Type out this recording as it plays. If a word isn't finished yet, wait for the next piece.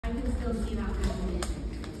still see that moment.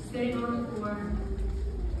 Sitting on the floor,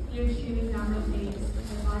 tears streaming down my face,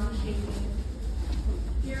 my body shaking,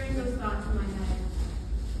 hearing those thoughts in my head.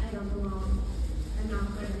 I don't belong. I'm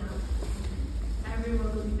not good enough.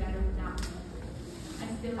 Everyone will be better without me. I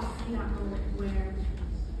still see that moment where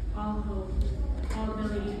all hope, all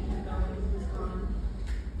ability to keep going was gone.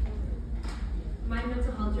 My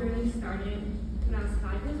mental health journey started when I was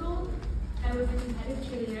 5 years old. I was a competitive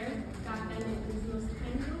cheerleader. Back then it was the most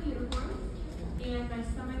tiny little uniforms, and my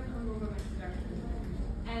stomach hung over my skirt.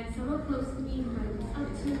 And someone close to me who I looked up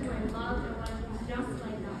to, who I loved, and wanted to be just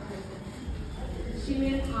like that person. She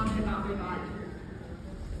made a comment about my body.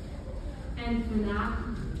 And from that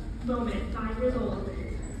moment, 5 years old,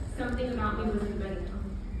 something about me wasn't good enough.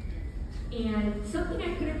 And something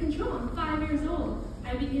I couldn't control. I'm 5 years old.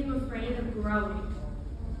 I became afraid of growing.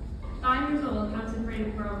 5 years old, I was afraid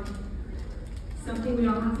of growing. Something we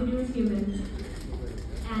all have to do as humans.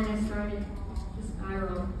 And I started to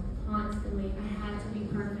spiral constantly. I had to be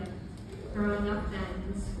perfect. Growing up then,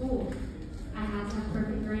 in school, I had to have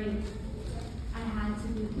perfect grades. I had to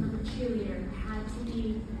be a perfect cheerleader. I had to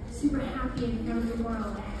be super happy in front of the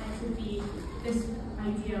world. I had to be this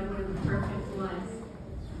idea of what perfect was.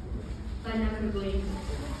 But inevitably,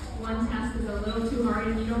 one test is a little too hard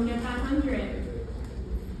and you don't get that 100.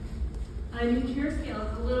 A new cheer scale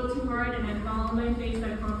is a little too hard and I fall on my face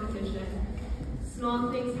at a competition. Small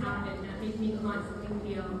things happen that make me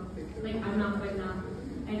constantly feel like I'm not good enough,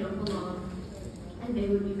 I don't belong, and they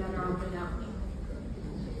would be better off without me.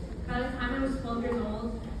 By the time I was 12 years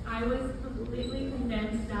old, I was completely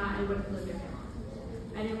convinced that I wouldn't live very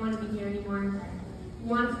long. I didn't want to be here anymore. I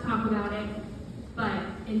wanted to talk about it, but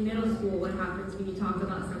in middle school, what happens when you talk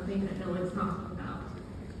about something that no one's talking about?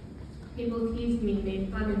 People teased me,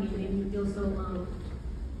 made fun of me, made me feel so alone.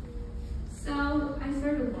 So I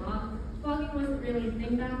started a blog. Blogging wasn't really a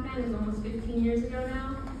thing back then, it was almost 15 years ago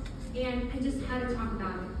now, and I just had to talk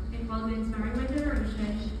about it. I called it Inspiring My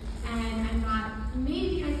Generation, and I thought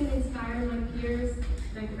maybe I can inspire my peers,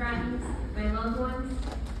 my friends, my loved ones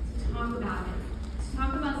to talk about it, to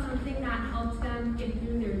talk about something that helps them get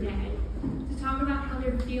through their day, to talk about how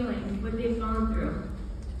they're feeling, what they've gone through,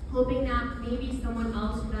 hoping that maybe someone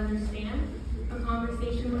else would understand, a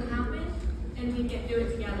conversation would happen, and we'd get through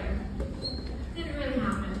it together. Didn't really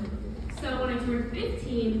happen. So when I turned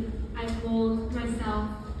 15, I told myself,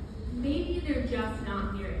 maybe they're just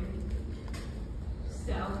not hearing me.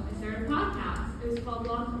 So I started a podcast. It was called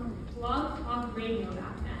Blog Talk Radio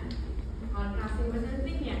back then. Podcasting wasn't a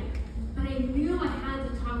thing yet. But I knew I had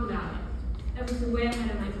to talk about it. I was way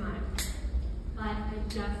ahead of my time. But I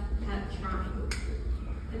just kept trying.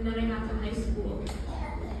 And then I got to high school.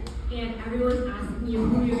 And everyone's asking you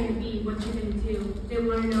who you're going to be, what you're going to do. They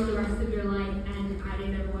want to know the rest of your life, and I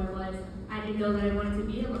didn't know who I was. I didn't know that I wanted to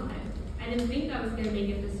be alive. I didn't think I was going to make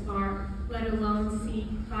it this far, let alone see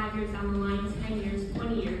 5 years down the line, 10 years,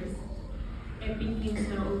 20 years. It became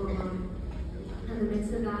so overwhelming. In the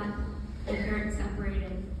midst of that, my parents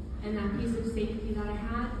separated, and that piece of safety that I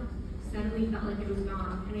had suddenly felt like it was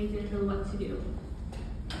gone, and I didn't know what to do.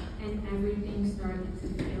 And everything started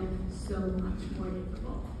to feel so much more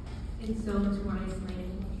difficult and so much more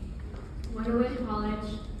isolating. Went away to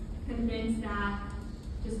college, convinced that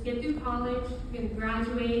just get through college, you're gonna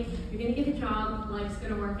graduate, you're gonna get a job, life's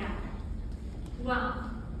gonna work out.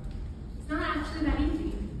 Well, it's not actually that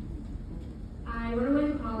easy. I went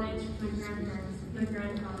away to college, my grandparents, my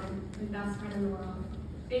grandfather, my best friend in the world,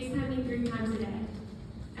 FaceTime me 3 times a day.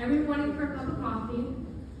 Every morning for a cup of coffee,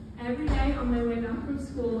 every day on my way back from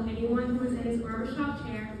school, anyone who was in his barbershop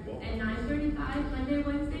chair at 9:35 Monday,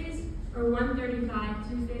 Wednesdays, or 1:35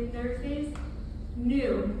 Tuesdays, Thursdays,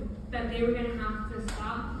 knew that they were going to have to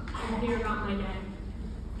stop and hear about my day.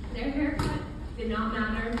 Their haircut did not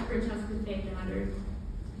matter for just as they mattered.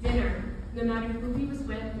 Dinner, no matter who he was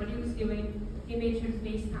with, what he was doing, he made sure to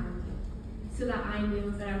FaceTime me so that I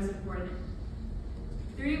knew that I was important.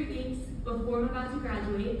 3 weeks before I'm about to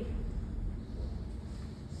graduate,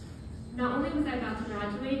 not only was I about to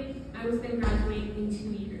graduate, I was going to graduate in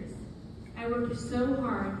 2 years. I worked so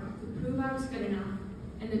hard to prove I was good enough,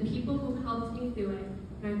 and the people who helped me through it,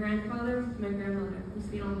 my grandfather, my grandmother, who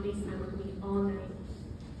stayed on FaceTime with me all night.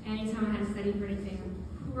 Anytime I had to study for an exam,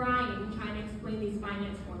 crying, trying to explain these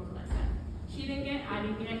finance formulas that she didn't get, I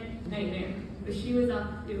didn't get, nightmare. But she was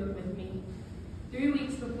up to do it with me. 3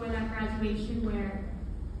 weeks before that graduation, where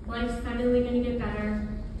life's suddenly going to get better,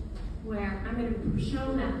 where I'm going to show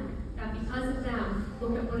them that because of them,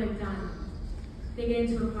 look at what I've done. They get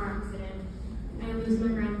into a car accident. I lose my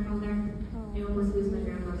grandfather. I almost lose my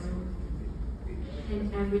grandmother.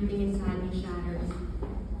 And everything inside me shatters.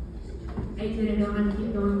 I didn't know how to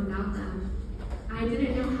keep going without them.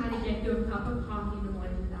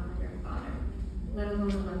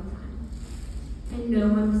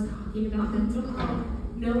 talking about mental health.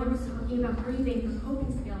 No one was talking about breathing or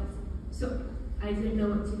coping skills. So I didn't know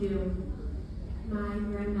what to do. My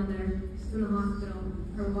grandmother was in the hospital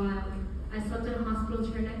for a while. I slept in a hospital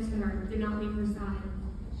chair next to her, did not leave her side.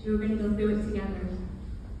 We were going to go through it together.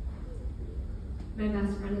 My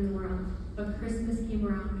best friend in the world. But Christmas came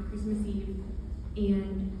around, Christmas Eve,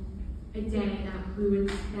 and a day that we would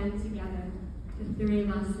spend together. The three of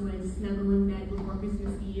us would snuggle in bed before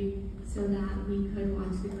Christmas Eve so that we could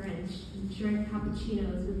watch The Grinch and drink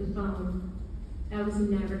cappuccinos with the phone. That was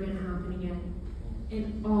never going to happen again.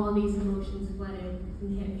 And all these emotions flooded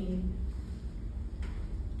and hit me.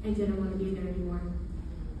 I didn't want to be there anymore.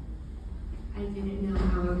 I didn't know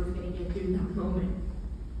how I was going to get through that moment.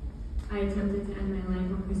 I attempted to end my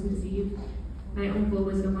life on Christmas Eve. My uncle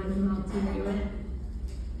was the one who helped me do it.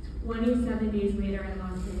 27 days later, I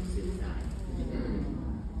lost him to suicide.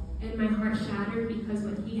 And my heart shattered because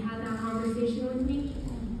when he had that conversation with me,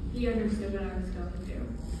 he understood what I was going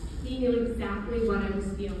through. He knew exactly what I was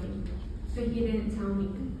feeling, but he didn't tell me.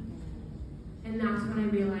 And that's when I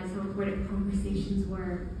realized how important conversations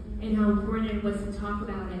were and how important it was to talk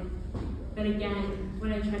about it. But again,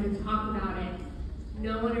 when I tried to talk about it,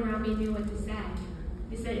 no one around me knew what to say.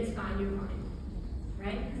 They said, it's fine, you're fine,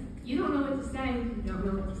 right? You don't know what to say, you don't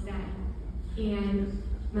know what to say. And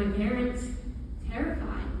my parents,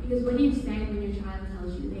 terrified, because what do you say when your child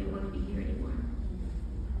tells you they don't want to be here anymore?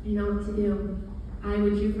 You know what to do. I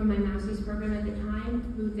withdrew from my master's program at the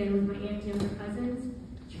time, moved in with my aunt and younger cousins,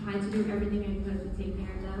 tried to do everything I could to take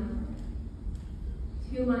care of them.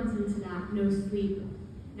 2 months into that, no sleep,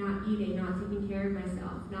 not eating, not taking care of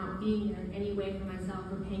myself, not being there in any way for myself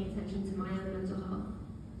or paying attention to my own mental health.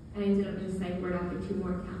 I ended up in the psych ward after 2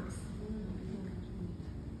 more attempts.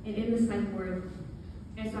 And in the psych ward,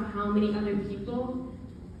 I saw how many other people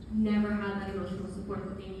never had that emotional support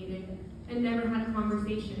that they needed and never had a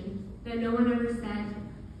conversation, that no one ever said,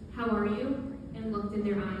 how are you? And looked in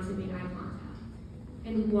their eyes and made eye contact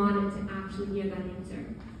and wanted to actually hear that answer.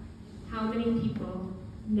 How many people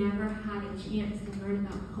never had a chance to learn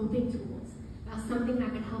about coping tools, about something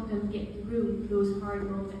that could help them get through those hard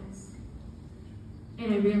moments.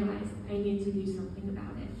 And I realized I needed to do something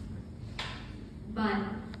about it. But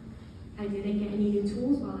I didn't get any new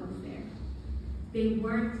tools while I was there. They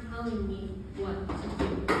weren't telling me what to do.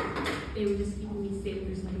 They were just keeping me safe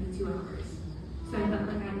for 72 hours. So I felt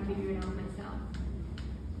like I had to figure it out myself.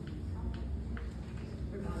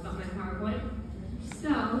 Forgot about my PowerPoint.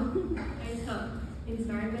 So I took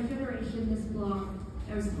Inspiring My Generation, this blog.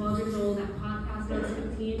 I was 12 years old, that podcast when I was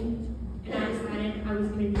 15, and I decided I was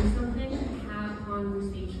going to do something to have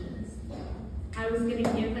conversations. I was going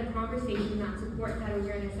to give that conversation, that support, that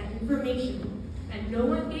awareness, that information that no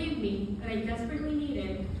one gave me, that I desperately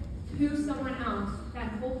needed, to someone else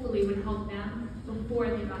that hopefully would help them before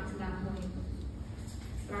they got to that point.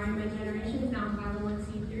 Inspiring My Generation is now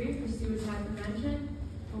 501c3 for suicide prevention,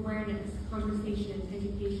 awareness, conversation,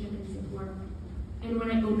 education, and support. And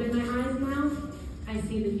when I open my eyes now, I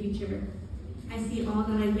see the future. I see all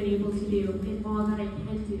that I've been able to do, and all that I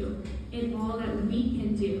can do, and all that we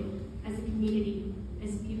can do as a community,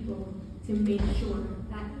 as people, to make sure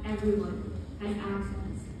that everyone has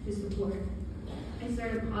access to support. I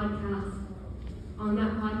started a podcast. On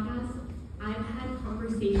that podcast, I've had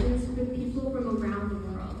conversations with people from around the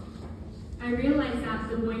world. I realized that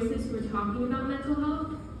the voices who are talking about mental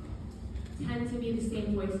health tend to be the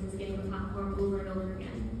same voices getting a platform over and over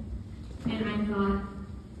again. And I thought,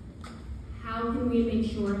 how can we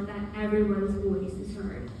make sure that everyone's voice is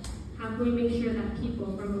heard? How can we make sure that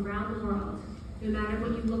people from around the world, no matter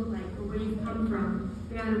what you look like or where you've come from,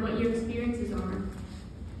 no matter what your experiences are,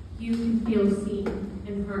 you can feel seen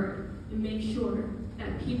and heard, and make sure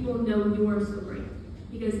that people know your story,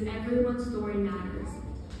 because everyone's story matters.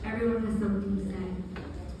 Everyone has something to say.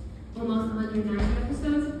 Almost 190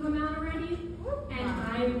 episodes have come out already, and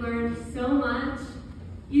I've learned so much.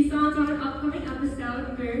 You saw it's on an upcoming episode.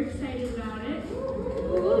 I'm very excited about it.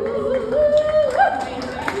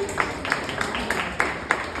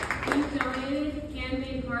 We've donated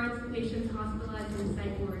handmade cards to patients hospitalized in the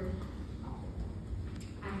psych ward.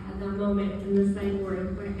 I had that moment in the psych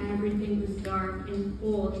ward where everything was dark and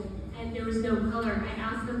cold, and there was no color. I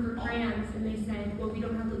asked them for crayons, and they said, well, we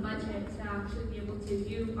don't have the budget to actually be able to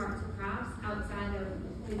do arts and crafts outside of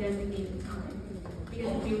the designated time.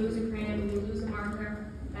 Because if we lose a crayon, if we lose a marker,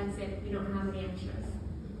 that's it, we don't have any extras.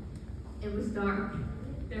 It was dark.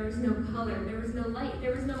 There was no color, there was no light,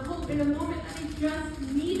 there was no hope. In a moment that I just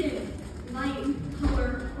needed light,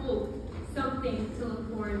 color, hope, something to look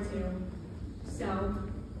forward to. So,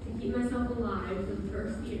 to keep myself alive for the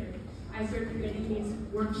first year, I started creating these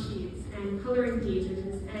worksheets and coloring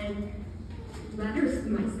pages and letters to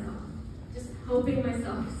myself, just helping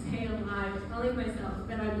myself stay alive, telling myself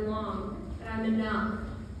that I belong, that I'm enough,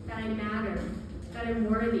 that I matter, that I'm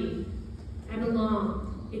worthy, I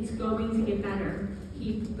belong, it's going to get better,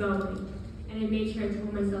 keep going. And I made sure I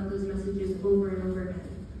told myself those messages over and over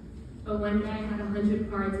again. But one day I had 100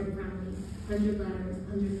 cards in front of me, 100 letters,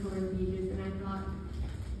 100 colored pages, and I thought,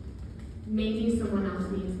 maybe someone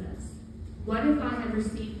else needs this. What if I had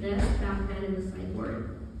received this back then in the psych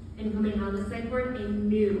ward? And coming out of the psych ward, I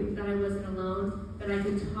knew that I wasn't alone, that I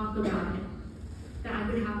could talk about it, that I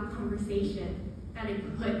could have a conversation, that it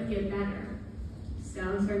could get better. So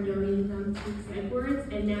I started donating them to psych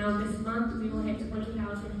wards, and now this month we will hit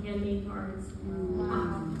 20,000 handmade cards.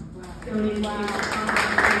 Wow. Donated Wow.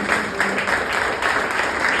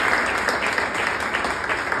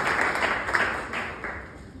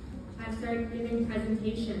 I've started giving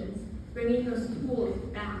presentations, bringing those tools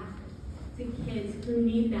back to kids who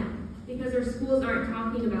need them, because our schools aren't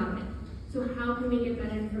talking about it. So how can we get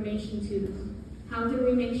that information to them? How can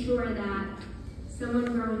we make sure that someone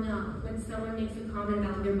growing up, when someone makes a comment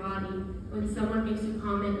about their body, when someone makes a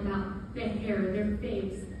comment about their hair, their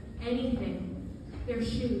face, anything, their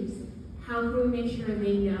shoes, how can we make sure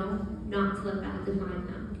they know not to let that define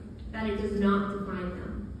them, that it does not define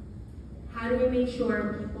them? How do we make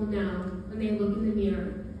sure people know when they look in the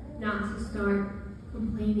mirror not to start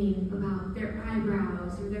complaining about their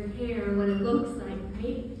eyebrows or their hair and what it looks like,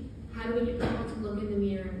 right? How do we get people to look in the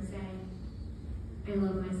mirror and say, I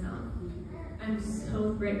love myself. I'm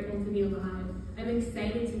so grateful to be alive. I'm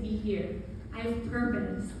excited to be here. I have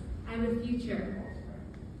purpose. I have a future.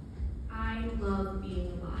 I love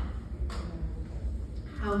being alive.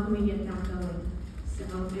 How can we get that going? So I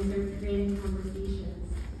started creating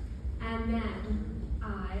conversations. And then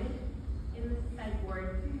in the psych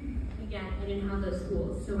ward, again, I didn't have those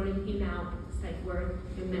tools. So when I came out, the psych ward,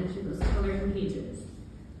 I mentioned those coloring pages.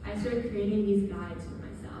 I started creating these guides for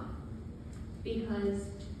myself. Because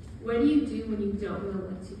what do you do when you don't know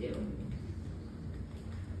what to do?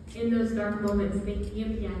 In those dark moments, they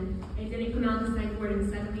came again. I didn't come out of the psych ward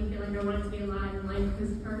and suddenly feel like I wanted to be alive and life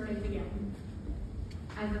was perfect again.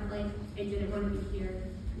 I felt like I didn't want to be here.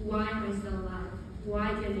 Why am I still alive?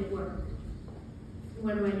 Why didn't it work?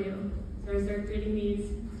 What do I do? So I started creating these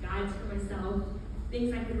guides for myself,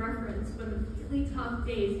 things I could reference when the really tough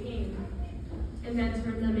days came, and then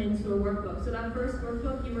turn them into a workbook. So that first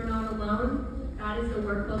workbook, You Were Not Alone, that is the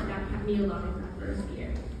workbook that kept me alive that first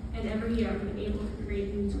year. And every year I've been able to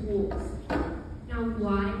create new tools. Now,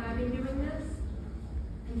 why have I been doing this?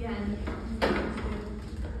 Again, it comes down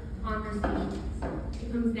to conversations.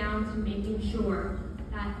 It comes down to making sure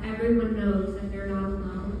that everyone knows that they're not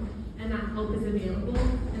alone and that help is available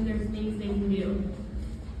and there's things they can do.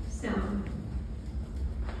 So,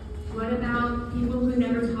 what about people who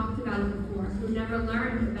never talked about it before, who never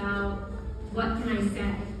learned about what can I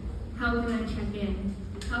say? How can I check in?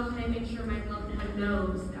 How can I make sure my loved one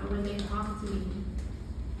knows that when they talk to me,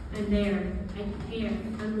 I'm there, I care,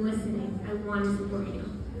 I'm listening, I want to support you.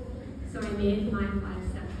 So I made my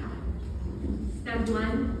 5-step guide. Step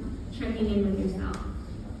 1, checking in with yourself.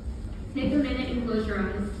 Take a minute and close your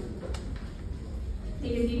eyes.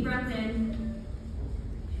 Take a deep breath in,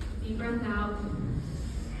 deep breath out.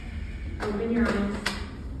 Open your eyes.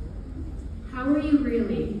 How are you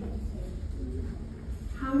really?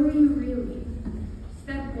 How are you really?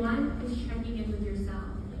 Step 1 is checking in with yourself.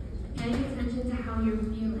 Paying attention to how you're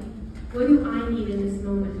feeling. What do I need in this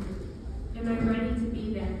moment? Am I ready to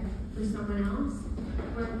be there for someone else?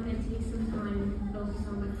 Or can I take some time and focus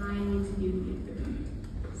on what I need to do to get through?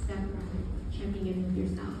 Step 1, checking in with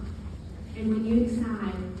yourself. And when you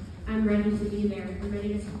decide, I'm ready to be there, I'm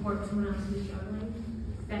ready to support someone else who's struggling,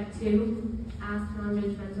 step 2, ask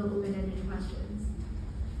non-judgmental, open-ended questions.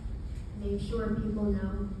 Make sure people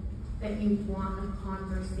know that you want a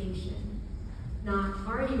conversation. Not,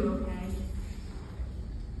 are you okay?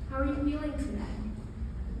 How are you feeling today?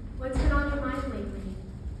 What's been on your mind lately?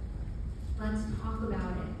 Let's talk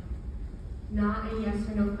about it. Not a yes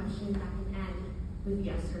or no question that can end with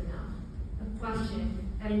yes or no. A question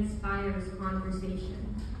that inspires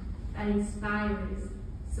conversation, that inspires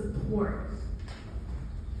support.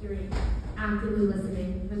 You're actively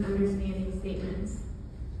listening with understanding statements.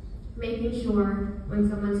 Making sure when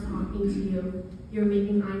someone's talking to you, you're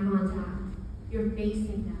making eye contact, you're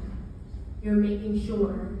facing them, you're making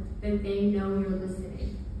sure that they know you're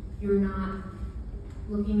listening. You're not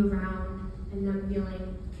looking around and them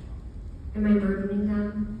feeling, am I burdening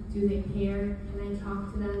them? Do they care? Can I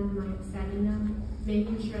talk to them? Am I upsetting them?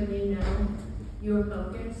 Making sure they know your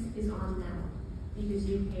focus is on them because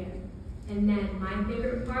you care. And then my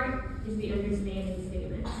favorite part is the understanding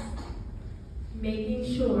statements.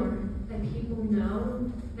 Making sure that people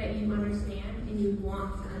know that you understand and you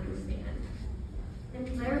want to understand.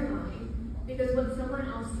 And clarifying, because what someone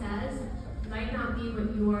else says might not be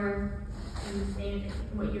what you're understanding,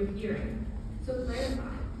 what you're hearing. So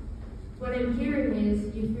clarify. What I'm hearing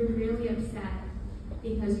is you feel really upset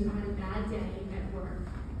because you had a bad day at work,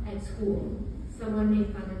 at school. Someone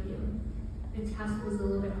made fun of you. The test was a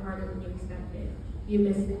little bit harder than you expected. You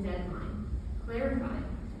missed the deadline. Clarify.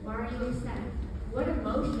 Why are you upset? What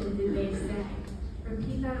emotion did they say?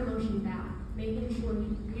 Repeat that emotion back, making sure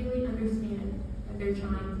you really understand what they're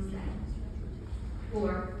trying to say.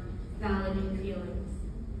 Or validate feelings.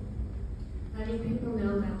 Letting people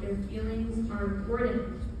know that their feelings are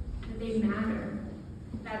important, that they matter,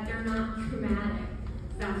 that they're not traumatic.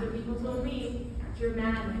 That's what people told me.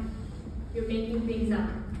 Dramatic. You're making things up.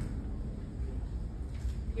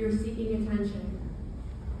 You're seeking attention.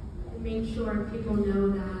 And make sure people know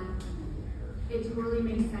that it totally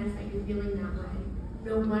makes sense that you're feeling that way.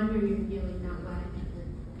 No wonder you're feeling that way.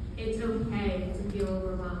 It's okay to feel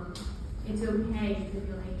overwhelmed. It's okay to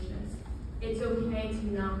feel anxious. It's okay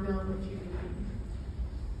to not know what you're doing.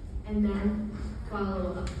 And then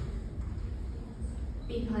follow up.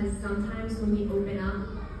 Because sometimes when we open up,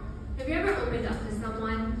 have you ever opened up to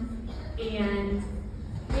someone and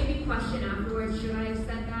maybe question afterwards, should I have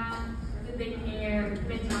said that? Did they care?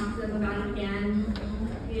 Can I talk to them about it again?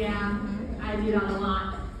 Yeah, I do that a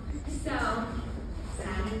lot. So,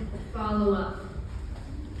 said, follow up.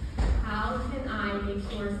 How can I make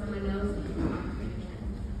sure someone knows that you're talking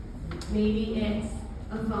again? Maybe it's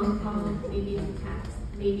a phone call, maybe it's a text,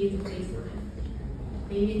 maybe it's a FaceTime.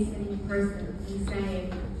 Maybe it's sitting in person and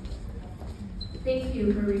saying, thank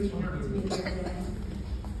you for reaching out to me the other day.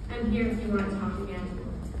 I'm here if you want to talk again.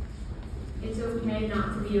 It's okay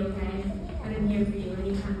not to be okay, but I'm here for you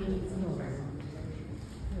anytime you need some more.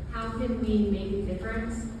 How can we make a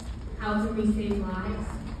difference? How can we save lives?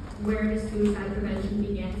 Where does suicide prevention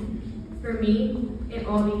begin? For me, it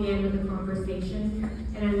all began with a conversation,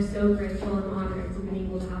 and I'm so grateful and honored to be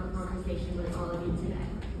able to have a conversation with all of you today.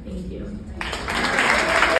 Thank you.